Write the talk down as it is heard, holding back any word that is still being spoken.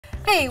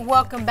Hey,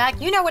 welcome back.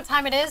 You know what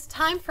time it is.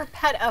 Time for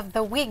Pet of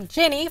the Week.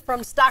 Jenny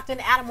from Stockton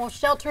Animal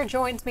Shelter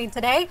joins me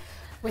today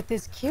with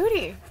this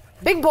cutie.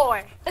 Big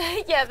boy.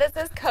 Yeah, this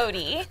is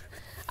Cody.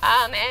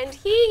 And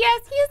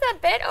he's a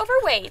bit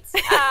overweight.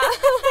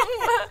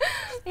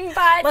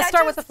 But Let's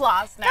start with the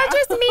flaws now. That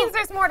just means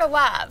there's more to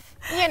love,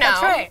 you know.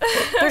 That's right.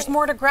 There's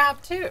more to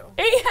grab, too.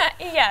 Yeah,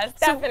 yes,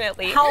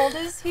 definitely. So how old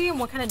is he and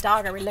what kind of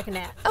dog are we looking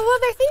at? Well,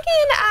 they're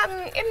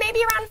thinking maybe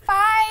around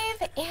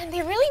 5, and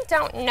they really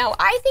don't know.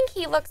 I think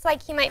he looks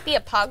like he might be a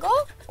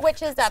Puggle,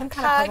 which is a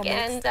pug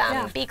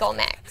and beagle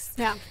mix.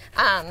 Yeah.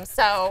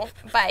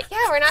 But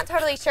yeah, we're not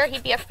totally sure.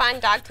 He'd be a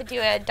fun dog to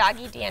do a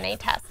doggy DNA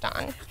test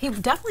on. He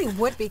definitely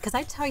would be, because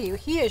I tell you,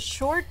 he is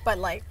short, but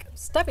like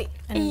stubby.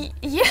 And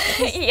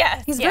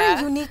yes. He's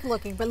very unique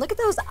looking, but look at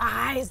those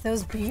eyes,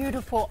 those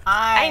beautiful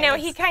eyes. I know,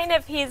 he's kind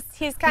of has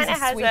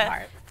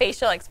a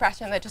facial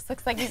expression that just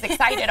looks like he's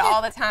excited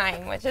all the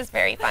time, which is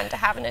very fun to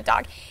have in a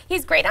dog.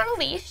 He's great on a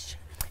leash.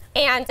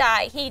 And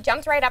he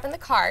jumps right up in the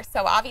car,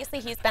 so obviously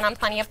he's been on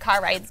plenty of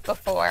car rides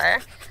before.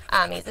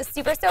 He's a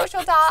super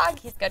social dog.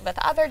 He's good with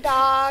other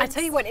dogs. I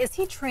tell you what, is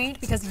he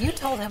trained? Because you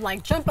told him,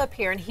 like, jump up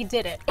here, and he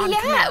did it on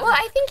command. command. Well,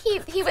 I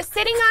think he was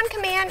sitting on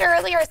command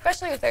earlier,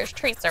 especially if there's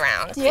treats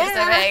around.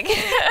 Yeah. He's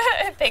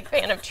a big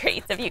fan of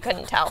treats, if you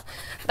couldn't tell.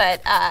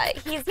 But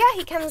he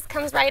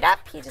comes right up.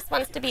 He just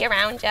wants to be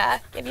around you,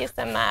 give you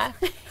some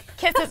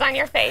kisses on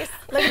your face.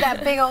 Look at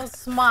that big old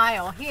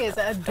smile. He is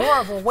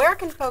adorable. Where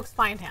can folks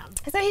find him?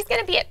 So he's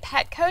going to be at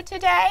Petco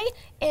today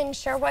in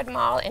Sherwood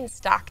Mall in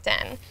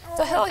Stockton.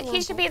 So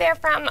he should be there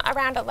from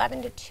around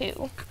 11 to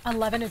 2.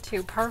 11 to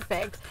 2,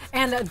 perfect.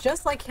 And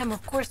just like him,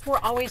 of course, we're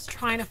always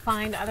trying to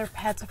find other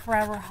pets a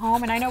forever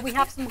home. And I know we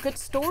have some good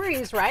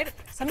stories, right?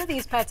 Some of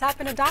these pets have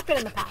been adopted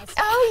in the past.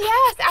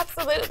 Oh yes,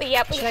 absolutely.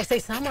 Yep. Should I say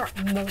some or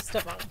most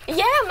of them?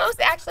 Yeah,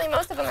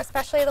 most of them,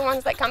 especially the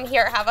ones that come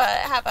here, have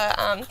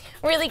a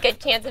really good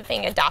chance of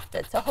being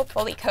adopted. So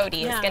hopefully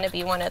Cody is going to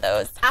be one of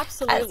those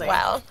as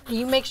well.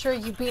 You make sure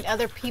you beat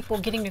other people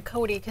getting to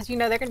Cody, because you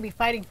know they're going to be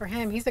fighting for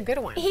him. He's a good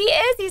one. He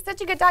is. He's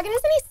such a good dog, and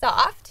isn't he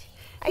soft?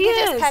 I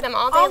can just pet him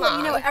all day long.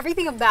 You know,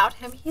 everything about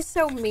him, he's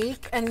so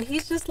meek, and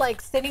he's just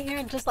like sitting here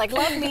and just like,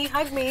 love me,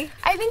 hug me.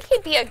 I think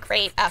he'd be a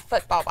great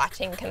football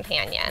watching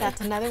companion. That's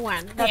another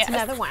one. That's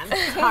another one.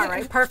 All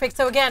right, perfect.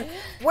 So again,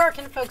 where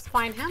can folks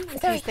find him in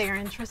case they are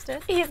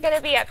interested? He's going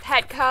to be at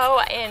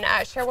Petco in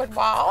Sherwood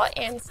Mall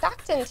in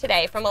Stockton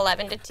today from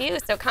 11 to 2.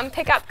 So come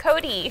pick up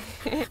Cody.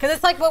 Because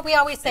it's like what we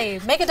always say,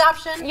 make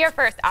adoption your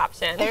first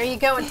option. There you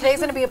go. And today's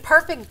going to be a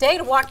perfect day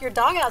to walk your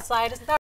dog outside.